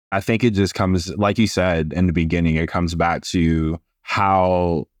I think it just comes, like you said in the beginning, it comes back to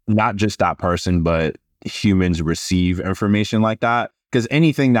how not just that person, but humans receive information like that. Because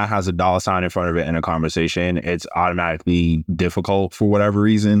anything that has a dollar sign in front of it in a conversation, it's automatically difficult for whatever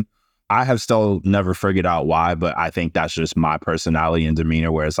reason. I have still never figured out why, but I think that's just my personality and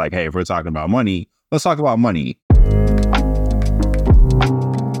demeanor, where it's like, hey, if we're talking about money, let's talk about money.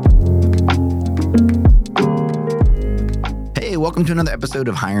 Hey, welcome to another episode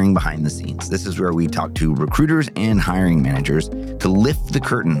of Hiring Behind the Scenes. This is where we talk to recruiters and hiring managers to lift the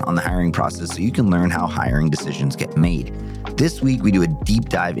curtain on the hiring process so you can learn how hiring decisions get made. This week, we do a deep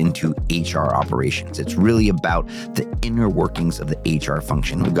dive into HR operations. It's really about the inner workings of the HR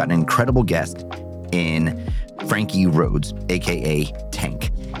function. We've got an incredible guest in Rhodes, aka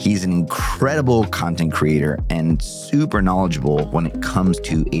Tank. He's an incredible content creator and super knowledgeable when it comes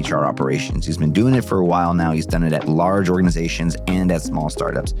to HR operations. He's been doing it for a while now. He's done it at large organizations and at small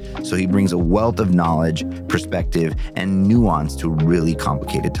startups. So he brings a wealth of knowledge, perspective, and nuance to really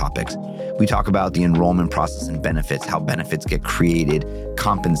complicated topics. We talk about the enrollment process and benefits, how benefits get created,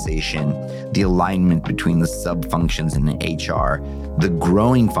 compensation, the alignment between the sub-functions in HR, the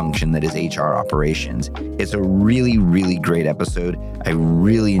growing function that is HR operations. It's a really, really great episode. I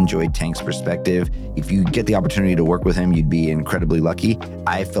really enjoyed Tank's perspective. If you get the opportunity to work with him, you'd be incredibly lucky.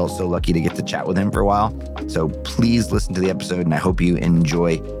 I felt so lucky to get to chat with him for a while. So please listen to the episode, and I hope you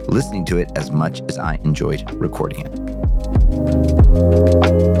enjoy listening to it as much as I enjoyed recording it.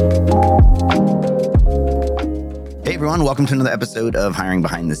 Hey everyone, welcome to another episode of Hiring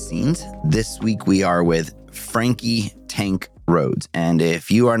Behind the Scenes. This week we are with Tank Rhodes. And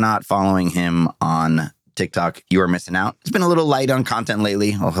if you are not following him on TikTok, you are missing out. It's been a little light on content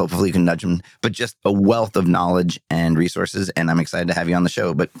lately. Well, hopefully you can nudge him, but just a wealth of knowledge and resources. And I'm excited to have you on the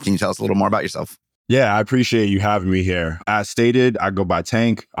show. But can you tell us a little more about yourself? Yeah, I appreciate you having me here. As stated, I go by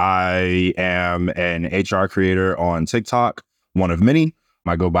Tank. I am an HR creator on TikTok, one of many.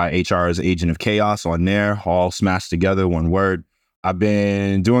 I go by HR as Agent of Chaos on there, all smashed together, one word. I've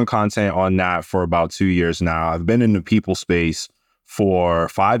been doing content on that for about 2 years now. I've been in the people space for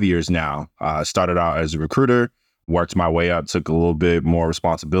 5 years now. Started out as a recruiter, worked my way up, took a little bit more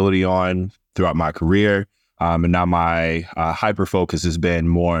responsibility on throughout my career. And now my hyper focus has been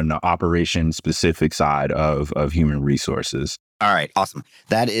more on the operation specific side of human resources. All right, awesome.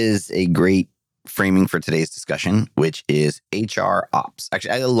 That is a great framing for today's discussion, which is HR ops.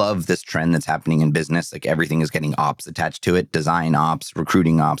 Actually, I love this trend that's happening in business. Like everything is getting ops attached to it, design ops,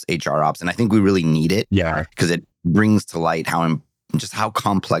 recruiting ops, HR ops. And I think we really need it. Yeah. Because it brings to light how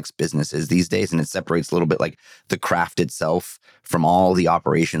complex business is these days. And it separates a little bit like the craft itself from all the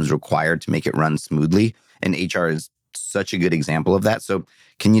operations required to make it run smoothly. And HR is such a good example of that. So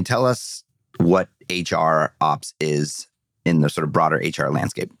can you tell us what HR ops is in the sort of broader HR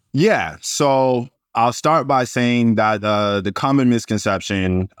landscape? Yeah. So I'll start by saying that the common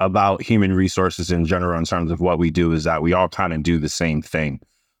misconception about human resources in general in terms of what we do is that we all kind of do the same thing.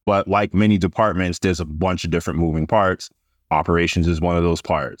 But like many departments, there's a bunch of different moving parts. Operations is one of those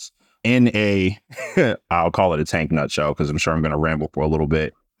parts. I'll call it a Tank nutshell because I'm sure I'm going to ramble for a little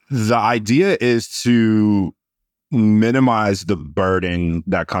bit. The idea is to minimize the burden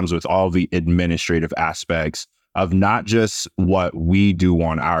that comes with all the administrative aspects of not just what we do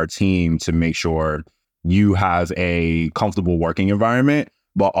on our team to make sure you have a comfortable working environment,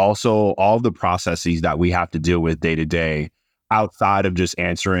 but also all the processes that we have to deal with day to day outside of just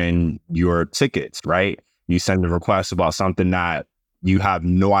answering your tickets, right? You send a request about something that you have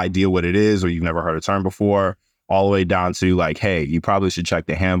no idea what it is or you've never heard a term before, all the way down to like, hey, you probably should check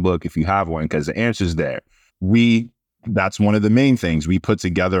the handbook if you have one because the answer's there. That's one of the main things. We put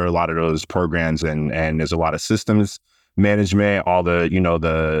together a lot of those programs and there's a lot of systems management, all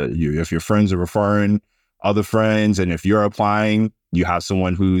if your friends are referring other friends and if you're applying, you have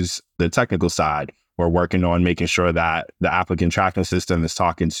someone who's the technical side. We're working on making sure that the applicant tracking system is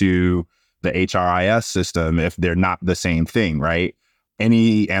talking to the HRIS system if they're not the same thing, right?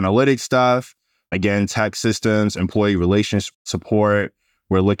 Any analytics stuff, again, tech systems, employee relations support.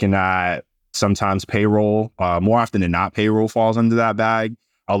 We're looking at sometimes payroll, more often than not, payroll falls under that bag.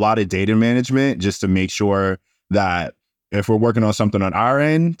 A lot of data management just to make sure that if we're working on something on our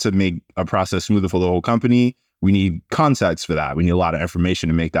end to make a process smoother for the whole company, we need context for that. We need a lot of information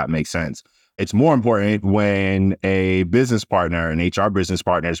to make that make sense. It's more important when a business partner, an HR business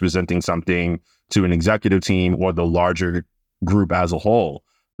partner is presenting something to an executive team or the larger group as a whole.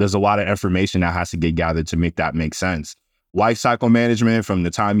 There's a lot of information that has to get gathered to make that make sense. Lifecycle management from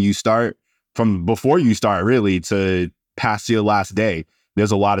the time you start, from before you start really to past your last day.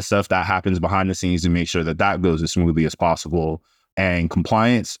 There's a lot of stuff that happens behind the scenes to make sure that that goes as smoothly as possible. and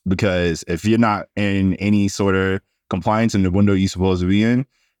compliance, because if you're not in any sort of compliance in the window you're supposed to be in,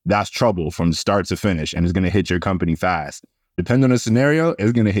 that's trouble from start to finish, and it's going to hit your company fast. Depending on the scenario,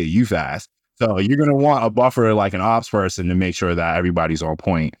 it's going to hit you fast. So you're going to want a buffer like an ops person to make sure that everybody's on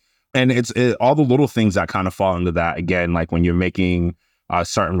point. And it's all the little things that kind of fall into that. Again, like when you're making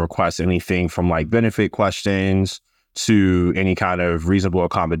certain requests, anything from like benefit questions to any kind of reasonable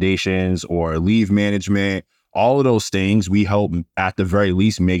accommodations or leave management, all of those things, we help at the very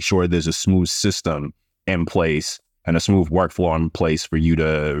least make sure there's a smooth system in place and a smooth workflow in place for you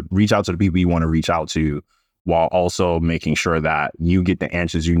to reach out to the people you want to reach out to, while also making sure that you get the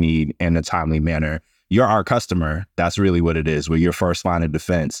answers you need in a timely manner. You're our customer. That's really what it is. We're your first line of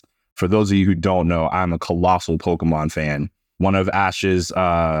defense. For those of you who don't know, I'm a colossal Pokemon fan. One of Ash's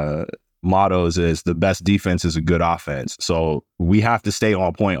mottos is the best defense is a good offense. So we have to stay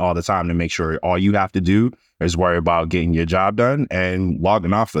on point all the time to make sure all you have to do is worry about getting your job done and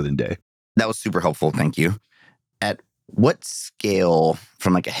logging off for the day. That was super helpful. Thank you. At what scale,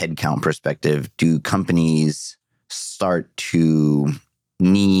 from like a headcount perspective, do companies start to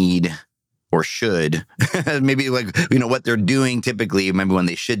need or should, maybe like, what they're doing typically, maybe when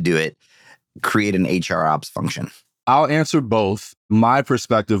they should do it, create an HR ops function? I'll answer both. My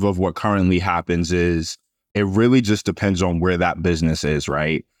perspective of what currently happens is it really just depends on where that business is,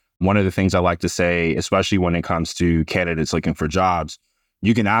 right? One of the things I like to say, especially when it comes to candidates looking for jobs,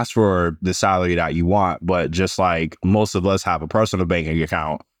 you can ask for the salary that you want, but just like most of us have a personal banking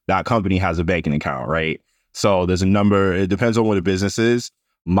account, that company has a banking account, right? So there's a number, it depends on what the business is.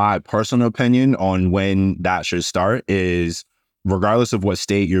 My personal opinion on when that should start is, regardless of what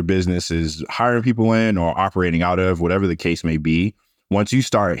state your business is hiring people in or operating out of, whatever the case may be, once you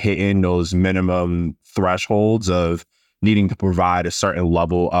start hitting those minimum thresholds of needing to provide a certain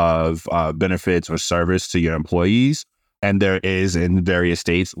level of benefits or service to your employees, and there is in various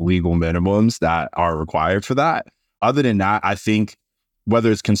states legal minimums that are required for that. Other than that, I think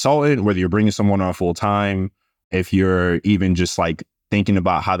whether it's consultant, whether you're bringing someone on full time, if you're even just like thinking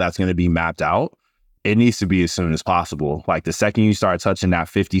about how that's going to be mapped out, it needs to be as soon as possible. Like the second you start touching that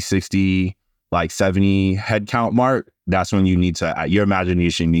 50, 60, like 70 headcount mark, that's when you need to, your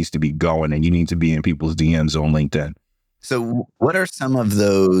imagination needs to be going and you need to be in people's DMs on LinkedIn. So what are some of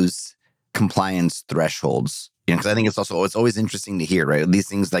those compliance thresholds? Because I think it's always interesting to hear, right? These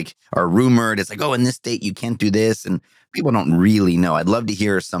things like are rumored. It's like, oh, in this state, you can't do this. And people don't really know. I'd love to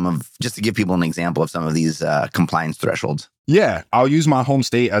hear just to give people an example of some of these compliance thresholds. Yeah, I'll use my home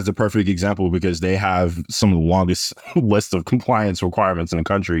state as the perfect example because they have some of the longest list of compliance requirements in the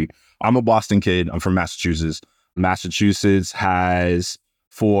country. I'm a Boston kid. I'm from Massachusetts. Massachusetts has,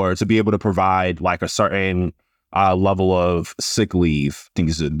 to be able to provide like a certain level of sick leave, I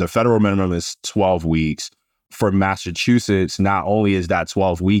think the federal minimum is 12 weeks. For Massachusetts, not only is that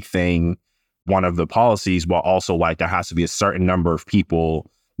 12-week thing one of the policies, but also like there has to be a certain number of people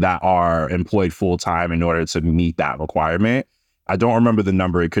that are employed full time in order to meet that requirement. I don't remember the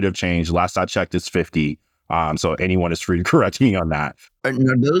number. It could have changed. Last I checked, it's 50. So anyone is free to correct me on that. Are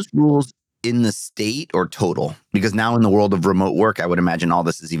those rules in the state or total? Because now in the world of remote work, I would imagine all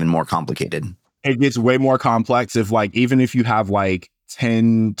this is even more complicated. It gets way more complex even if you have like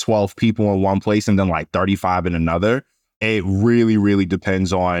 10, 12 people in one place and then like 35 in another, it really, really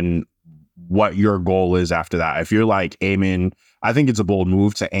depends on what your goal is after that. If you're like aiming, I think it's a bold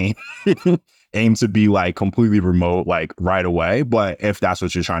move to aim to be like completely remote, like right away. But if that's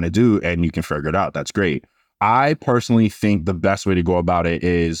what you're trying to do and you can figure it out, that's great. I personally think the best way to go about it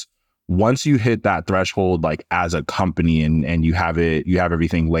is once you hit that threshold, like as a company and you have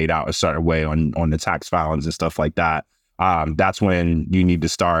everything laid out a certain way on the tax filings and stuff like that. That's when you need to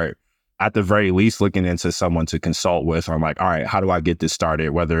start, at the very least, looking into someone to consult with. I'm like, all right, how do I get this started?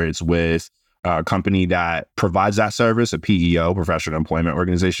 Whether it's with a company that provides that service, a PEO, professional employment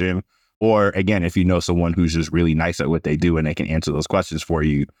organization, or again, if you know someone who's just really nice at what they do and they can answer those questions for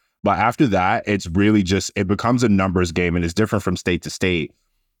you. But after that, it's really just, it becomes a numbers game and it's different from state to state.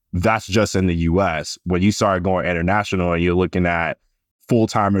 That's just in the US. When you start going international and you're looking at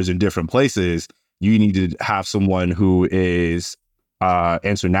full-timers in different places, you need to have someone who is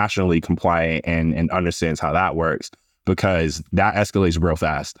internationally compliant and understands how that works, because that escalates real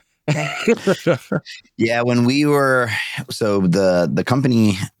fast. Yeah, when we were, so the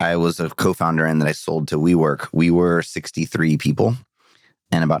company I was a co-founder in that I sold to WeWork, we were 63 people.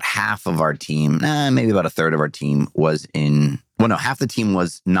 And about half of our team, maybe about a third of our team half the team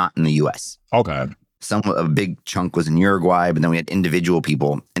was not in the US. Okay. A big chunk was in Uruguay, but then we had individual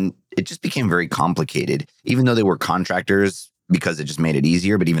people. And it just became very complicated, even though they were contractors, because it just made it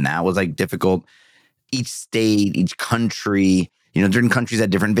easier. But even that was like difficult. Each state, each country, Certain countries had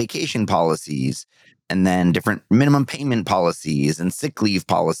different vacation policies and then different minimum payment policies and sick leave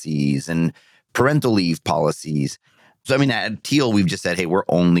policies and parental leave policies. So, I mean, at Teal, we've just said, hey, we're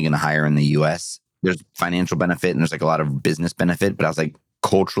only going to hire in the US. There's financial benefit and there's like a lot of business benefit. But I was like,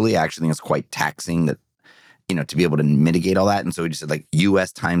 culturally, I actually think it's quite taxing that, to be able to mitigate all that. And so we just said like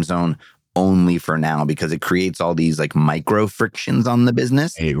US time zone only for now, because it creates all these like micro frictions on the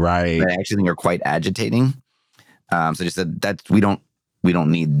business Right. that I actually think are quite agitating. So just said that we don't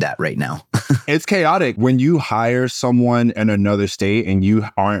need that right now. It's chaotic when you hire someone in another state and you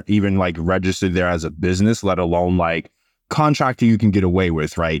aren't even like registered there as a business, let alone like contractor you can get away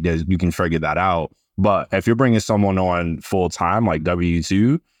with, right? You can figure that out. But if you're bringing someone on full time, like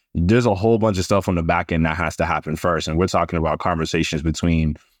W-2, there's a whole bunch of stuff on the back end that has to happen first. And we're talking about conversations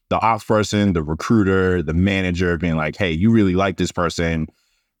between the ops person, the recruiter, the manager being like, hey, you really like this person.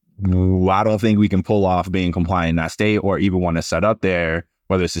 I don't think we can pull off being compliant in that state or even want to set up there,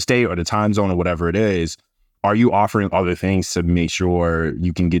 whether it's the state or the time zone or whatever it is. Are you offering other things to make sure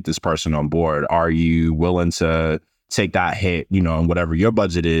you can get this person on board? Are you willing to take that hit, and whatever your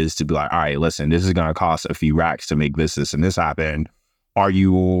budget is to be like, all right, listen, this is going to cost a few racks to make this and this happen. Are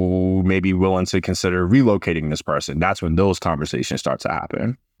you maybe willing to consider relocating this person? That's when those conversations start to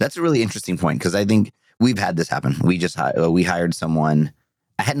happen. That's a really interesting point, because I think we've had this happen. We hired someone.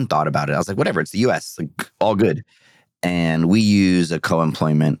 I hadn't thought about it. I was like, whatever, it's the US, like all good. And we use a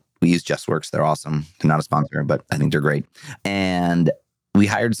co-employment. We use JustWorks. They're awesome. They're not a sponsor, but I think they're great. And we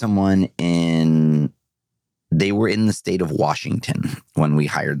hired someone they were in the state of Washington when we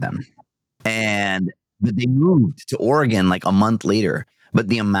hired them. But they moved to Oregon like a month later. But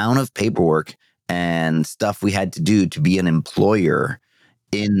the amount of paperwork and stuff we had to do to be an employer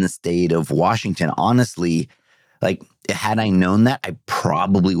in the state of Washington, honestly, like had I known that, I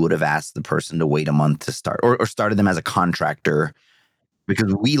probably would have asked the person to wait a month to start or started them as a contractor,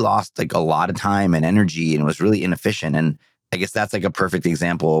 because we lost like a lot of time and energy and it was really inefficient. And I guess that's like a perfect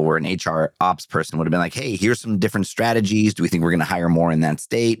example where an HR ops person would have been like, hey, here's some different strategies. Do we think we're going to hire more in that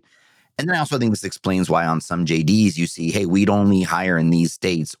state? And then I also think this explains why on some JDs you see, hey, we'd only hire in these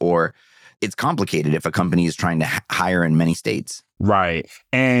states, or it's complicated if a company is trying to hire in many states. Right.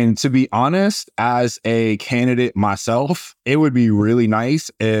 And to be honest, as a candidate myself, it would be really nice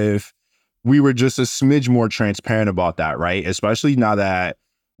if we were just a smidge more transparent about that, right? Especially now that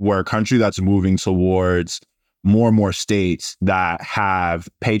we're a country that's moving towards more and more states that have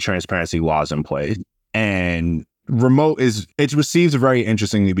pay transparency laws in place. And it's received very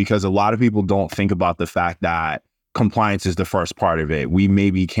interestingly, because a lot of people don't think about the fact that compliance is the first part of it. We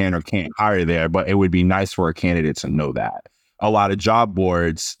maybe can or can't hire there, but it would be nice for a candidate to know that. A lot of job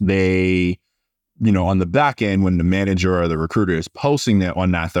boards, they, on the back end, when the manager or the recruiter is posting it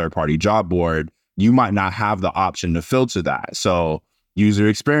on that third party job board, you might not have the option to filter that. So user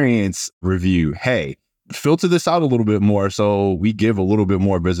experience review, hey, filter this out a little bit more so we give a little bit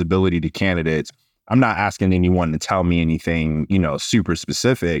more visibility to candidates. I'm not asking anyone to tell me anything, super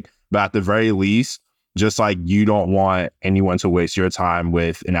specific, but at the very least, just like you don't want anyone to waste your time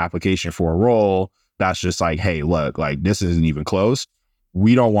with an application for a role that's just like, hey, look, like this isn't even close.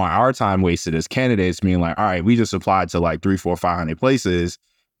 We don't want our time wasted as candidates being like, all right, we just applied to like 300, 400, 500 places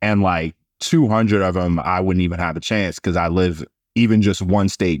and like 200 of them, I wouldn't even have a chance because I live even just one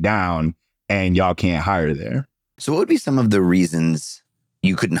state down and y'all can't hire there. So what would be some of the reasons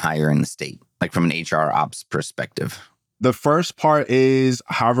you couldn't hire in the state, like from an HR ops perspective? The first part is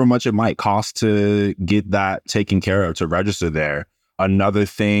however much it might cost to get that taken care of, to register there. Another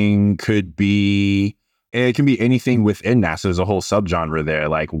thing could be, it can be anything within that. So there's a whole subgenre there,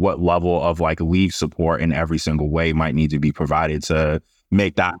 like what level of like leave support in every single way might need to be provided to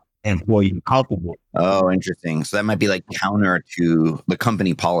make that employee comfortable. Oh, interesting. So that might be like counter to the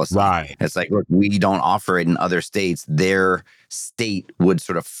company policy. Right. It's like, look, we don't offer it in other states. Their state would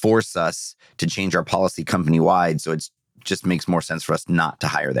sort of force us to change our policy company wide. So it's just makes more sense for us not to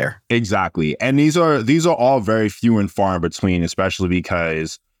hire there. Exactly. And these are all very few and far in between, especially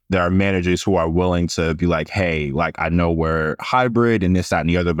because there are managers who are willing to be like, hey, like I know we're hybrid and this, that, and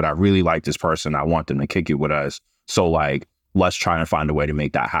the other, but I really like this person. I want them to kick it with us. So like, let's try and find a way to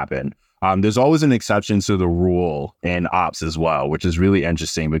make that happen. There's always an exception to the rule in ops as well, which is really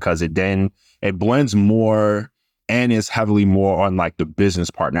interesting because it blends more and is heavily more on like the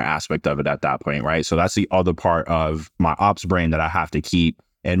business partner aspect of it at that point, right? So that's the other part of my ops brain that I have to keep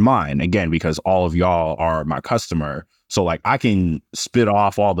in mind, again, because all of y'all are my customer. So like I can spit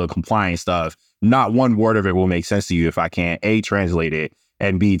off all the compliance stuff. Not one word of it will make sense to you if I can't A, translate it,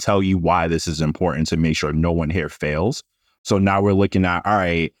 and B, tell you why this is important to make sure no one here fails. So now we're looking at, all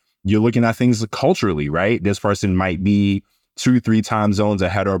right, you're looking at things culturally, right? This person might be 2, 3 time zones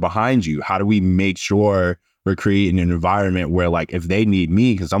ahead or behind you? How do we make sure we're creating an environment where, like, if they need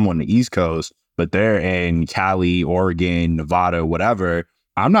me because I'm on the East Coast, but they're in Cali, Oregon, Nevada, whatever,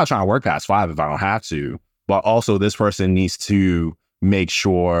 I'm not trying to work past 5 if I don't have to. But also, this person needs to make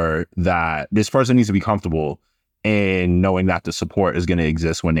sure that this person needs to be comfortable in knowing that the support is going to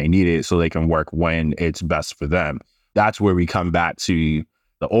exist when they need it so they can work when it's best for them. That's where we come back to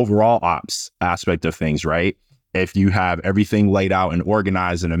the overall ops aspect of things, right? If you have everything laid out and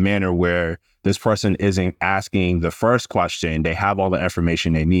organized in a manner where this person isn't asking the first question, they have all the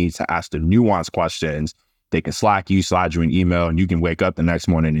information they need to ask the nuanced questions. They can slide you an email, and you can wake up the next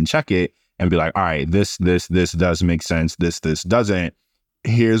morning and check it and be like, all right, this does make sense. This doesn't.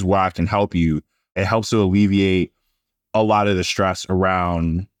 Here's where I can help you. It helps to alleviate a lot of the stress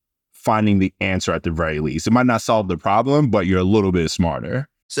around finding the answer at the very least. It might not solve the problem, but you're a little bit smarter.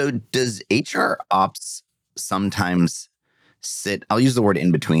 So does HR ops sometimes sit, I'll use the word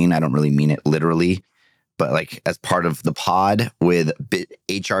in between, I don't really mean it literally, but like as part of the pod with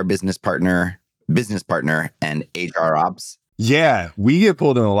HR business partner, and HR ops? Yeah, we get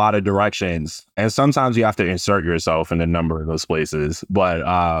pulled in a lot of directions, and sometimes you have to insert yourself in a number of those places. But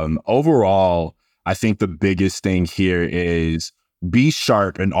overall, I think the biggest thing here is be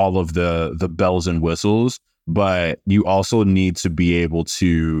sharp in all of the bells and whistles, but you also need to be able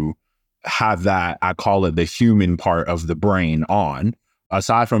to have that, I call it the human part of the brain on.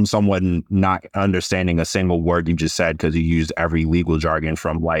 Aside from someone not understanding a single word you just said because you used every legal jargon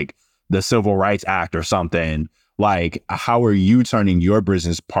from like the Civil Rights Act or something, like how are you turning your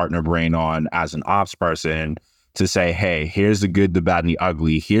business partner brain on as an ops person to say, hey, here's the good, the bad, and the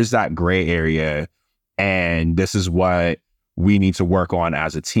ugly. Here's that gray area. And this is what we need to work on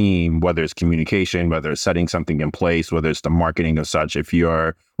as a team, whether it's communication, whether it's setting something in place, whether it's the marketing of such,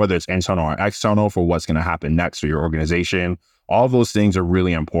 whether it's internal or external for what's going to happen next for your organization. All those things are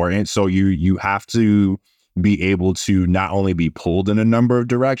really important. So you have to be able to not only be pulled in a number of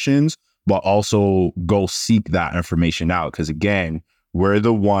directions, but also go seek that information out. Because again, we're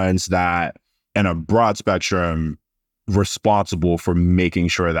the ones that, in a broad spectrum, responsible for making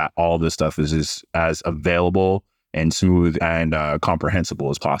sure that all this stuff is as available and smooth and comprehensible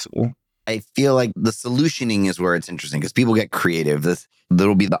as possible. I feel like the solutioning is where it's interesting because people get creative.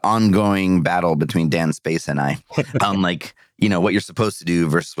 There'll be the ongoing battle between Dan Space and I on like, what you're supposed to do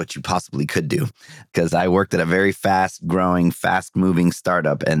versus what you possibly could do. Because I worked at a very fast growing, fast moving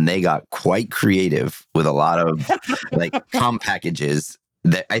startup, and they got quite creative with a lot of like comp packages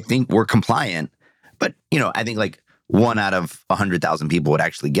that I think were compliant. But, I think like 1 out of 100,000 people would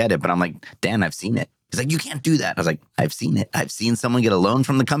actually get it. But I'm like, Dan, I've seen it. He's like, you can't do that. I was like, I've seen it. I've seen someone get a loan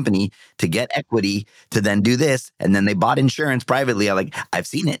from the company to get equity to then do this. And then they bought insurance privately. I'm like, I've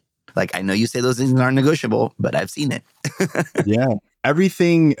seen it. Like, I know you say those things aren't negotiable, but I've seen it. Yeah.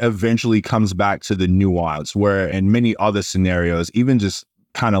 Everything eventually comes back to the nuance where in many other scenarios, even just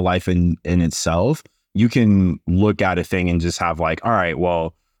kind of life in itself, you can look at a thing and just have like, all right,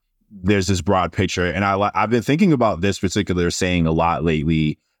 well, there's this broad picture. And I've been thinking about this particular saying a lot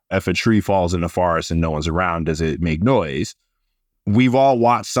lately. If a tree falls in the forest and no one's around, does it make noise? We've all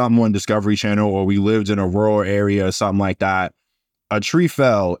watched something on Discovery Channel, or we lived in a rural area or something like that. A tree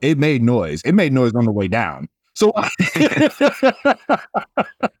fell, it made noise. It made noise on the way down. So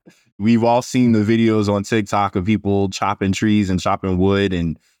we've all seen the videos on TikTok of people chopping trees and chopping wood,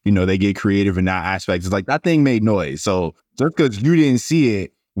 and they get creative in that aspect. It's like that thing made noise. So just because you didn't see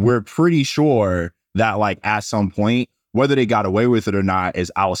it, we're pretty sure that like at some point, whether they got away with it or not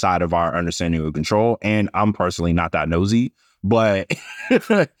is outside of our understanding of control. And I'm personally not that nosy, but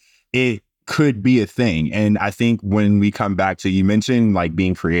it could be a thing. And I think when we come back to, you mentioned like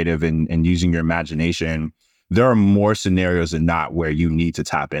being creative and using your imagination, there are more scenarios than not where you need to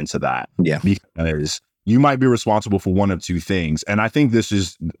tap into that. Yeah. Because you might be responsible for one of two things. And I think this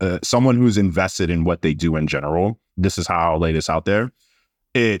is someone who's invested in what they do in general. This is how I'll lay this out there.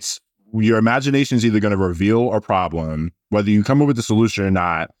 It's your imagination is either going to reveal a problem, whether you come up with a solution or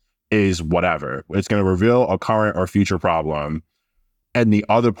not, is whatever. It's going to reveal a current or future problem. And the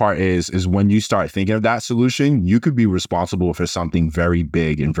other part is when you start thinking of that solution, you could be responsible for something very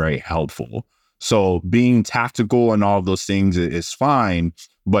big and very helpful. So being tactical and all of those things is fine,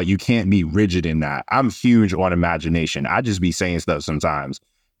 but you can't be rigid in that. I'm huge on imagination. I just be saying stuff sometimes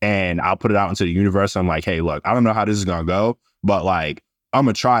and I'll put it out into the universe. I'm like, hey, look, I don't know how this is going to go, but like, I'm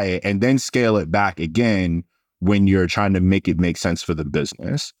going to try it and then scale it back again when you're trying to make it make sense for the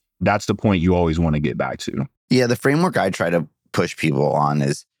business. That's the point you always want to get back to. Yeah, the framework I try to push people on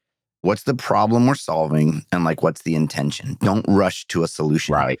is What's the problem we're solving? And like, what's the intention? Don't rush to a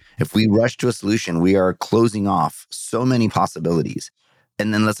solution. Right. If we rush to a solution, we are closing off so many possibilities.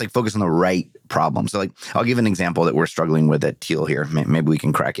 And then let's like focus on the right problem. So like, I'll give an example that we're struggling with at Teal here. Maybe we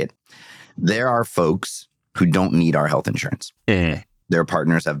can crack it. There are folks who don't need our health insurance. Eh. Their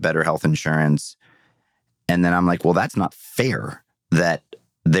partners have better health insurance. And then I'm like, well, that's not fair that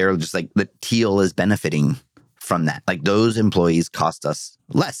they're just like the Teal is benefiting from that. Like those employees cost us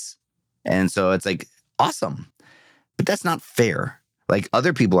less. And so it's like, awesome. But that's not fair. Like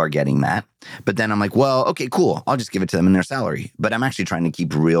other people are getting that. But then I'm like, well, okay, cool. I'll just give it to them in their salary. But I'm actually trying to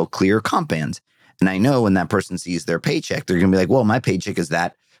keep real clear comp bands. And I know when that person sees their paycheck, they're going to be like, well, my paycheck is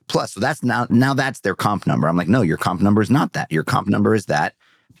that plus. So that's now that's their comp number. I'm like, no, your comp number is not that. Your comp number is that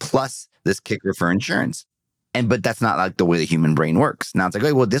plus this kicker for insurance. But that's not like the way the human brain works. Now it's like,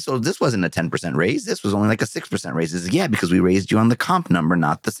 oh, well, this wasn't a 10% raise. This was only like a 6% raise. It's like, yeah, because we raised you on the comp number,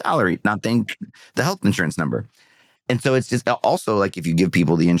 not the salary, not the health insurance number. And so it's just also like if you give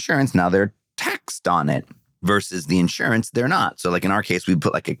people the insurance, now they're taxed on it versus the insurance, they're not. So like in our case, we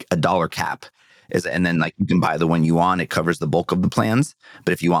put like a dollar cap. And then like you can buy the one you want. It covers the bulk of the plans.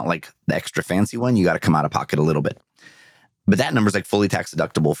 But if you want like the extra fancy one, you got to come out of pocket a little bit. But that number is like fully tax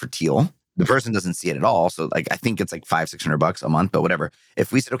deductible for Teal. The person doesn't see it at all. So like, I think it's like $500-$600 a month, but whatever.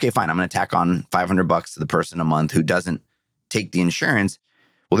 If we said, okay, fine, I'm going to tack on $500 to the person a month who doesn't take the insurance.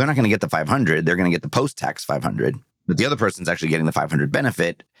 Well, they're not going to get the 500. They're going to get the post-tax 500, but the other person's actually getting the 500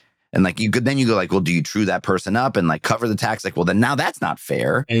 benefit. And like, you could, then you go like, well, do you true that person up and like cover the tax? Like, well, then now that's not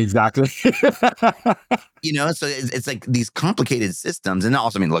fair. Exactly. So it's like these complicated systems. And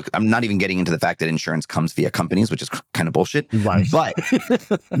also, I mean, look, I'm not even getting into the fact that insurance comes via companies, which is kind of bullshit. Right. But,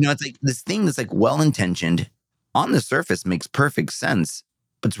 it's like this thing that's like well-intentioned on the surface makes perfect sense,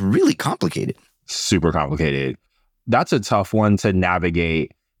 but it's really complicated. Super complicated. That's a tough one to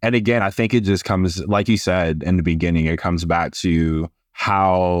navigate. And again, I think it just comes, like you said in the beginning, it comes back to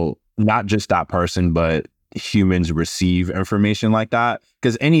how not just that person, but humans receive information like that.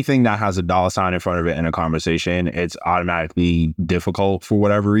 Because anything that has a dollar sign in front of it in a conversation, it's automatically difficult for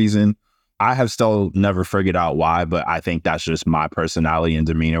whatever reason. I have still never figured out why, but I think that's just my personality and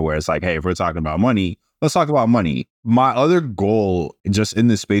demeanor where it's like, hey, if we're talking about money, let's talk about money. My other goal just in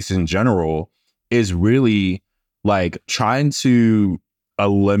this space in general is really like trying to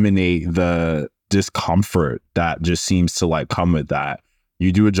eliminate the discomfort that just seems to like come with that.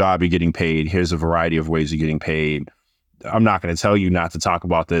 You do a job, you're getting paid. Here's a variety of ways you're getting paid. I'm not going to tell you not to talk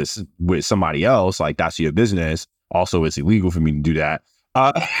about this with somebody else. Like that's your business. Also, it's illegal for me to do that.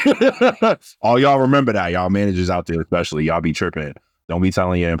 All y'all remember that, y'all managers out there, especially y'all be tripping. Don't be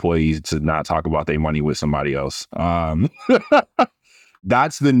telling your employees to not talk about their money with somebody else.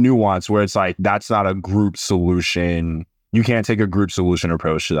 That's the nuance where it's like, that's not a group solution. You can't take a group solution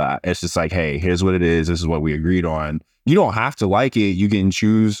approach to that. It's just like, hey, here's what it is. This is what we agreed on. You don't have to like it. You can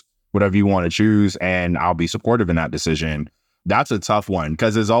choose whatever you want to choose, and I'll be supportive in that decision. That's a tough one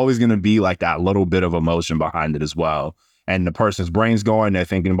because there's always going to be like that little bit of emotion behind it as well. And the person's brain's going, they're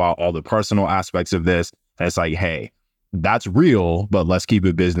thinking about all the personal aspects of this. And it's like, hey, that's real, but let's keep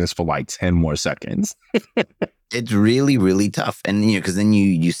it business for like 10 more seconds. It's really, really tough. And, because then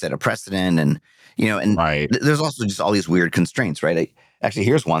you set a precedent and right. There's also just all these weird constraints, right? Actually,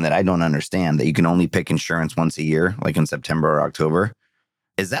 here's one that I don't understand, that you can only pick insurance once a year, like in September or October.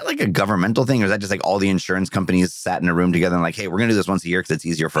 Is that like a governmental thing? Or is that just like all the insurance companies sat in a room together and like, hey, we're going to do this once a year because it's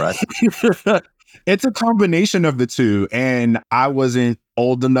easier for us? It's a combination of the two. And I wasn't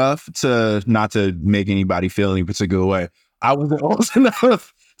old enough to, not to make anybody feel any particular way, I wasn't old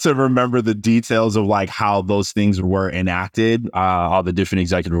enough to remember the details of like how those things were enacted, all the different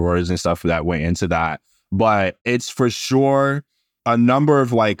executive orders and stuff that went into that. But it's for sure a number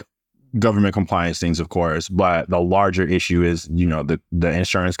of like government compliance things, of course. But the larger issue is, the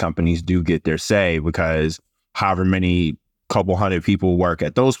insurance companies do get their say because however many couple hundred people work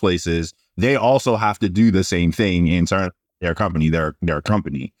at those places, they also have to do the same thing in terms of their company, their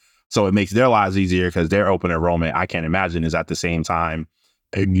company. So it makes their lives easier because their open enrollment, I can't imagine, is at the same time,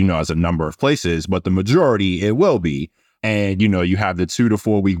 as a number of places, but the majority it will be. And, you have the 2 to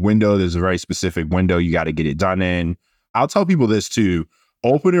 4 week window. There's a very specific window you got to get it done in. I'll tell people this too.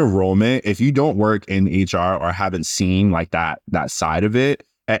 Open enrollment, if you don't work in HR or haven't seen like that side of it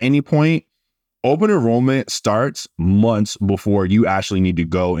at any point, open enrollment starts months before you actually need to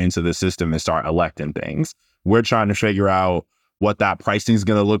go into the system and start electing things. We're trying to figure out what that pricing is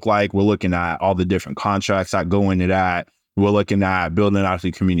going to look like. We're looking at all the different contracts that go into that. We're looking at building out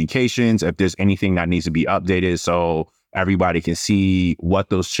the communications, if there's anything that needs to be updated so everybody can see what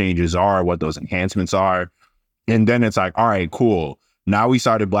those changes are, what those enhancements are. And then it's like, all right, cool. Now we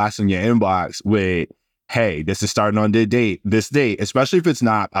started blasting your inbox with, hey, this is starting on this date, especially if it's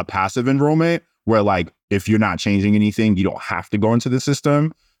not a passive enrollment where like, if you're not changing anything, you don't have to go into the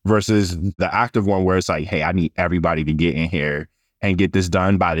system versus the active one where it's like, hey, I need everybody to get in here and get this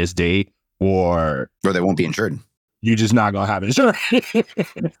done by this date or they won't be insured. You're just not going to have insurance.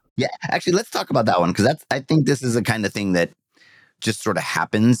 Yeah, actually, let's talk about that one because I think this is the kind of thing that just sort of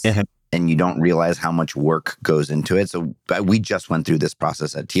happens and you don't realize how much work goes into it. So we just went through this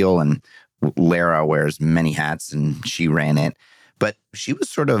process at Teal, and Lara wears many hats and she ran it. But she was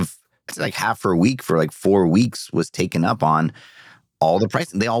sort of, it's like half her week for like 4 weeks was taken up on all the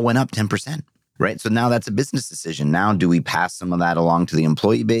pricing. They all went up 10%, right? So now that's a business decision. Now, do we pass some of that along to the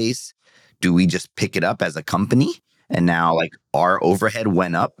employee base? Do we just pick it up as a company? And now like our overhead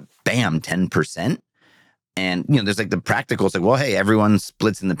went up, bam, 10%. And, there's like the practical, it's like, well, hey, everyone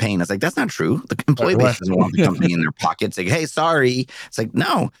splits in the pain. It's like, that's not true. The employee base doesn't want the company in their pockets. Like, hey, sorry. It's like,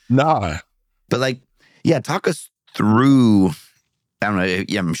 no. Nah. But like, yeah, talk us through, I don't know.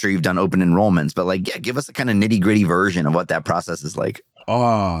 Yeah, I'm sure you've done open enrollments, but like, yeah, give us a kind of nitty gritty version of what that process is like.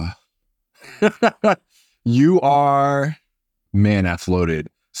 Oh, you are, man, that's loaded.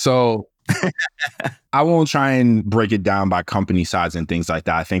 So I won't try and break it down by company size and things like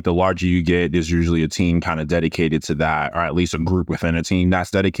that. I think the larger you get, there's usually a team kind of dedicated to that, or at least a group within a team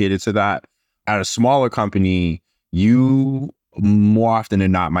that's dedicated to that. At a smaller company, you more often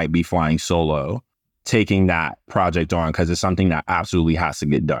than not might be flying solo, taking that project on because it's something that absolutely has to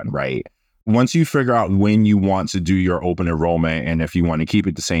get done, right? Once you figure out when you want to do your open enrollment and if you want to keep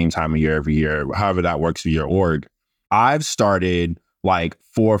it the same time of year every year, however that works for your org, I've started like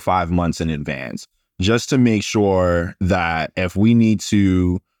 4 or 5 months in advance just to make sure that if we need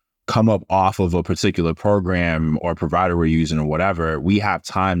to come up off of a particular program or provider we're using or whatever, we have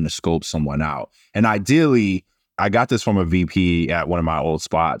time to scope someone out. And ideally, I got this from a VP at one of my old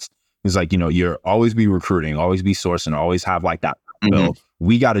spots. He's like, you're always be recruiting, always be sourcing, always have like that. Mm-hmm.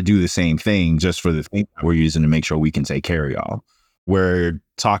 We got to do the same thing just for the thing that we're using to make sure we can take care of y'all. We're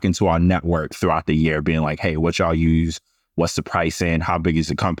talking to our network throughout the year, being like, hey, what y'all use? What's the pricing? How big is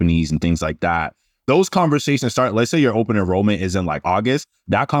the companies and things like that? Those conversations start, let's say your open enrollment is in like August.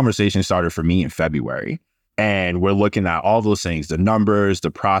 That conversation started for me in February. And we're looking at all those things, the numbers,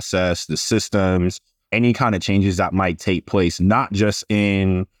 the process, the systems, any kind of changes that might take place, not just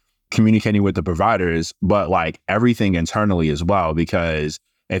in communicating with the providers, but like everything internally as well. Because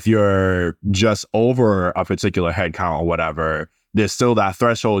if you're just over a particular headcount or whatever, there's still that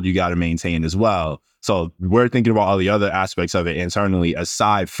threshold you got to maintain as well. So we're thinking about all the other aspects of it internally,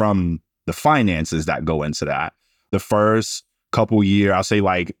 aside from the finances that go into that. The first couple year, I'll say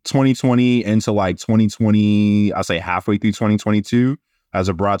like 2020 into like 2020, I'll say halfway through 2022 as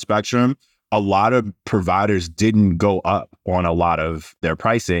a broad spectrum, a lot of providers didn't go up on a lot of their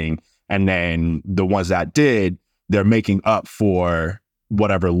pricing. And then the ones that did, they're making up for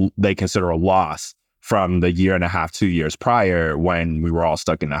whatever they consider a loss from the year and a half, 2 years prior when we were all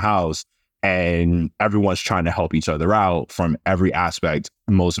stuck in the house. And everyone's trying to help each other out from every aspect,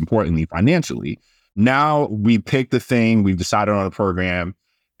 most importantly, financially. Now we pick the thing, we've decided on a program.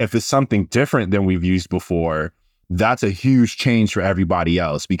 If it's something different than we've used before, that's a huge change for everybody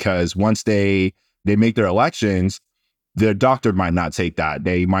else, because once they make their elections, their doctor might not take that.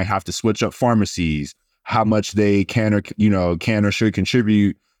 They might have to switch up pharmacies, how much they can or should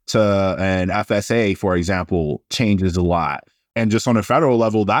contribute to an FSA, for example, changes a lot. And just on a federal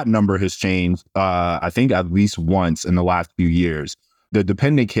level, that number has changed, I think, at least once in the last few years. The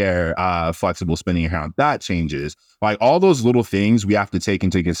dependent care flexible spending account, that changes. Like all those little things we have to take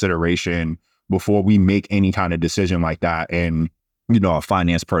into consideration before we make any kind of decision like that. And, a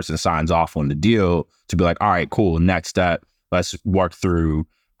finance person signs off on the deal to be like, all right, cool. Next step, let's work through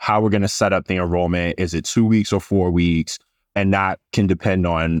how we're going to set up the enrollment. Is it 2 weeks or 4 weeks? And that can depend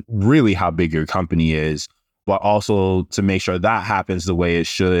on really how big your company is, but also to make sure that happens the way it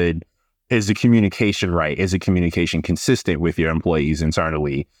should. Is the communication right? Is the communication consistent with your employees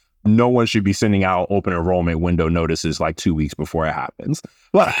internally? No one should be sending out open enrollment window notices like 2 weeks before it happens.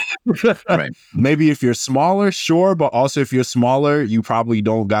 But right. Maybe if you're smaller, sure. But also if you're smaller, you probably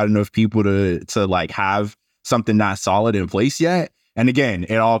don't got enough people to like have something not solid in place yet. And again,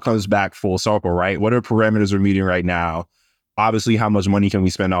 it all comes back full circle, right? What are parameters we're meeting right now? Obviously, how much money can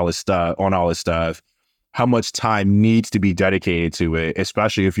we spend on all this stuff? How much time needs to be dedicated to it,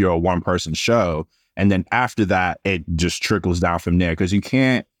 especially if you're a one-person show. And then after that, it just trickles down from there, because you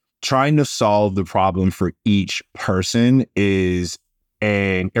can't. Trying to solve the problem for each person is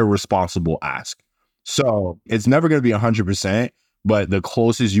an irresponsible ask. So it's never going to be 100%, but the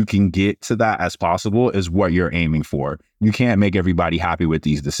closest you can get to that as possible is what you're aiming for. You can't make everybody happy with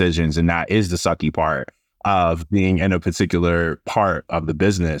these decisions. And that is the sucky part of being in a particular part of the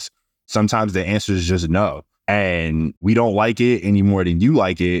business. Sometimes the answer is just no. And we don't like it any more than you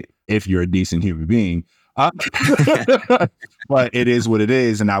like it if you're a decent human being. But it is what it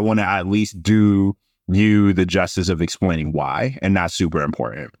is. And I want to at least do you the justice of explaining why. And that's super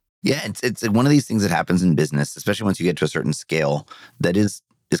important. Yeah, it's one of these things that happens in business, especially once you get to a certain scale, that is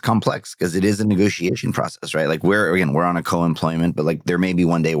complex because it is a negotiation process, right? Like we're on a co-employment, but like there may be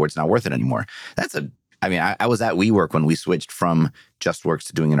one day where it's not worth it anymore. I was at WeWork when we switched from JustWorks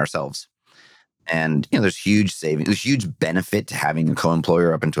to doing it ourselves. And there's huge savings, there's huge benefit to having a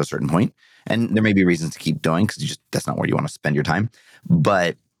co-employer up until a certain point. And there may be reasons to keep going because that's not where you want to spend your time.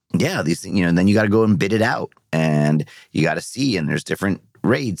 But yeah, these things, then you got to go and bid it out and you got to see, and there's different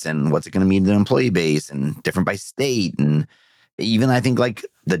rates and what's it going to mean to the employee base and different by state. And even I think like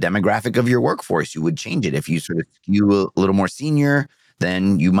the demographic of your workforce, you would change it. If you sort of skew a little more senior,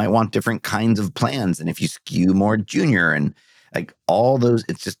 then you might want different kinds of plans. And if you skew more junior and like all those,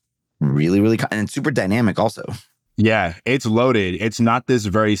 it's just really, really, and it's super dynamic also. Yeah, it's loaded. It's not this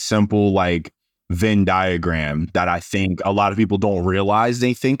very simple like Venn diagram that I think a lot of people don't realize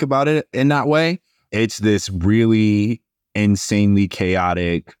they think about it in that way. It's this really insanely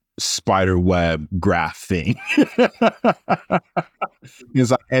chaotic spider web graph thing.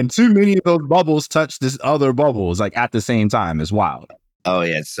 It's like, and too many of those bubbles touch this other bubbles like at the same time. It's wild. Oh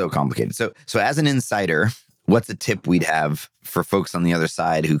yeah, it's so complicated. So as an insider, what's a tip we'd have for folks on the other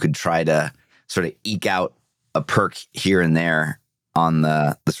side who could try to sort of eke out a perk here and there on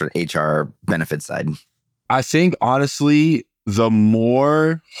the sort of HR benefit side? I think honestly, the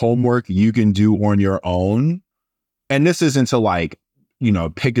more homework you can do on your own, and this isn't to like,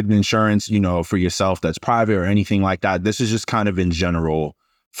 pick an insurance, for yourself that's private or anything like that. This is just kind of in general.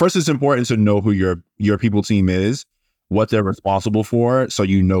 First, it's important to know who your people team is, what they're responsible for, so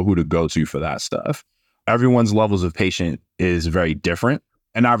you know who to go to for that stuff. Everyone's levels of patient is very different.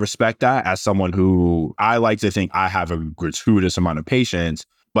 And I respect that as someone who I like to think I have a gratuitous amount of patience,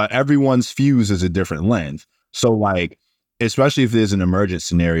 but everyone's fuse is a different length. So like, especially if there's an emergent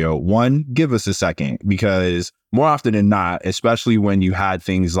scenario, one, give us a second, because more often than not, especially when you had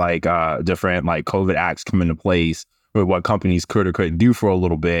things like different like COVID acts come into place with what companies could or couldn't do for a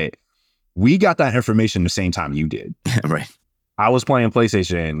little bit, we got that information the same time you did. Right. I was playing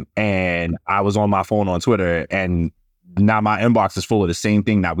PlayStation and I was on my phone on Twitter, and now my inbox is full of the same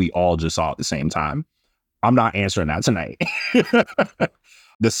thing that we all just saw at the same time. I'm not answering that tonight.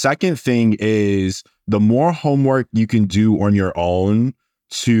 The second thing is the more homework you can do on your own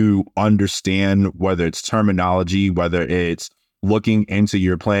to understand whether it's terminology, whether it's looking into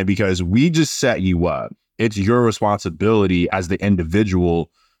your plan, because we just set you up. It's your responsibility as the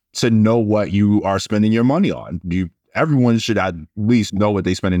individual to know what you are spending your money on. Everyone should at least know what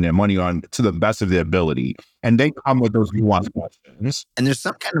they're spending their money on to the best of their ability. And then come with those nuanced questions. And there's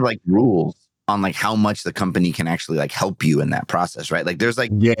some kind of like rules on like how much the company can actually like help you in that process, right? Like there's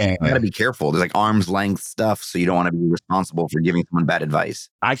like, you gotta be careful. There's like arm's length stuff. So you don't want to be responsible for giving someone bad advice.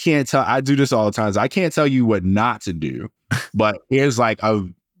 I do this all the time. I can't tell you what not to do, but here's like a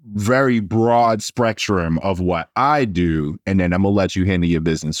very broad spectrum of what I do. And then I'm gonna let you handle your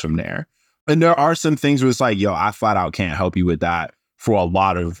business from there. And there are some things where it's like, yo, I flat out can't help you with that for a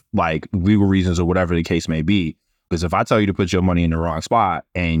lot of like legal reasons or whatever the case may be. Because if I tell you to put your money in the wrong spot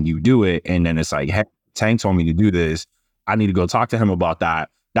and you do it, and then it's like, hey, Tank told me to do this, I need to go talk to him about that.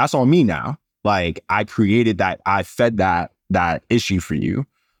 That's on me now. Like I created that, I fed that issue for you.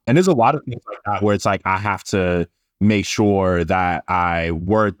 And there's a lot of things like that where it's like, I have to make sure that I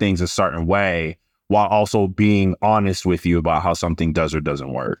word things a certain way while also being honest with you about how something does or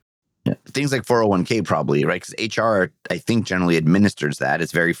doesn't work. Yeah. Things like 401k probably, right? Because HR, I think, generally administers that.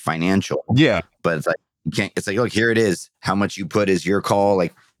 It's very financial. Yeah. But it's like, it's like, look, here it is. How much you put is your call.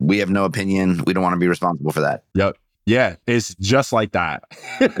 Like, we have no opinion. We don't want to be responsible for that. Yep. Yeah, it's just like that.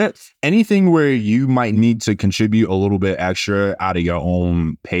 Anything where you might need to contribute a little bit extra out of your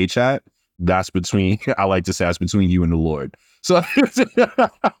own paycheck, that's between you and the Lord. So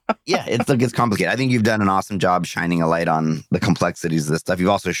yeah, it's complicated. I think you've done an awesome job shining a light on the complexities of this stuff. You've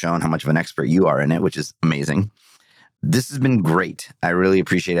also shown how much of an expert you are in it, which is amazing. This has been great. I really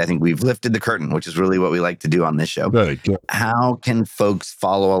appreciate it. I think we've lifted the curtain, which is really what we like to do on this show. Good. How can folks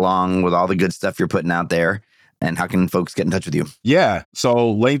follow along with all the good stuff you're putting out there? And how can folks get in touch with you? Yeah. So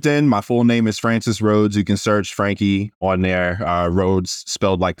LinkedIn, my full name is Francis Rhodes. You can search Frankie on there. Rhodes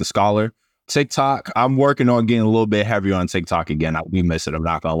spelled like the scholar. TikTok, I'm working on getting a little bit heavier on TikTok again. We miss it. I'm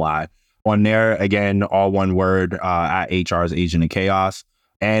not going to lie. On there, again, all one word, at HR's Agent of Chaos.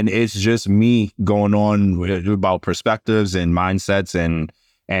 And it's just me going on about perspectives and mindsets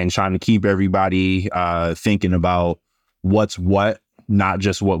and trying to keep everybody thinking about what's what, not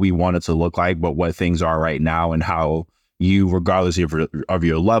just what we want it to look like, but what things are right now and how you, regardless of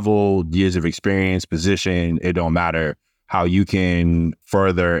your level, years of experience, position, it don't matter, how you can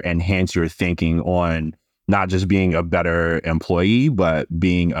further enhance your thinking on not just being a better employee, but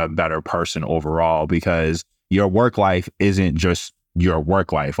being a better person overall, because your work life isn't just your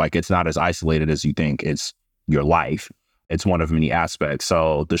work life. Like, it's not as isolated as you think. It's your life. It's one of many aspects.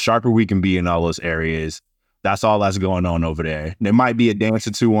 So the sharper we can be in all those areas, that's all that's going on over there. There might be a dance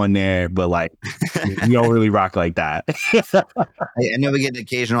or two on there, but like, we don't really rock like that. I know we get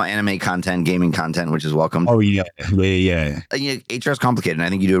occasional anime content, gaming content, which is welcome. Oh, yeah. Yeah. HR is complicated. And I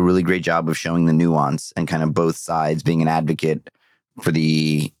think you do a really great job of showing the nuance and kind of both sides, being an advocate for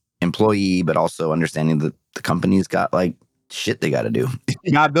the employee, but also understanding that the company's got like shit they got to do.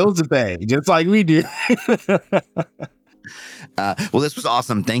 Got bills to pay, just like we do. Well, this was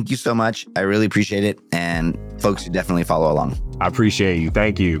awesome. Thank you so much. I really appreciate it. And folks should definitely follow along. I appreciate you.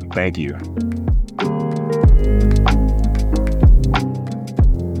 Thank you.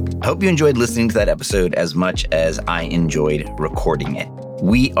 I hope you enjoyed listening to that episode as much as I enjoyed recording it.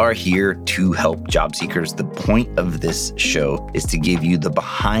 We are here to help job seekers. The point of this show is to give you the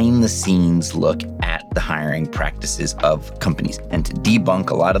behind the scenes look at the hiring practices of companies and to debunk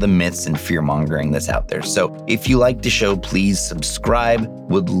a lot of the myths and fear mongering that's out there. So if you like the show, please subscribe.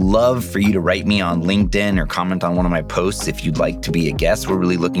 Would love for you to write me on LinkedIn or comment on one of my posts if you'd like to be a guest. We're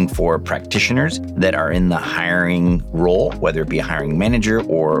really looking for practitioners that are in the hiring role, whether it be a hiring manager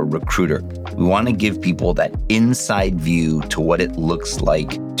or a recruiter. We want to give people that inside view to what it looks like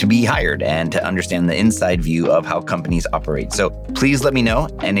to be hired and to understand the inside view of how companies operate. So please let me know.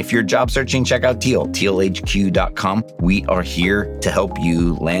 And if you're job searching, check out tealhq.com. We are here to help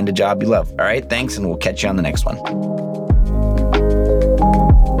you land a job you love. All right, thanks, and we'll catch you on the next one.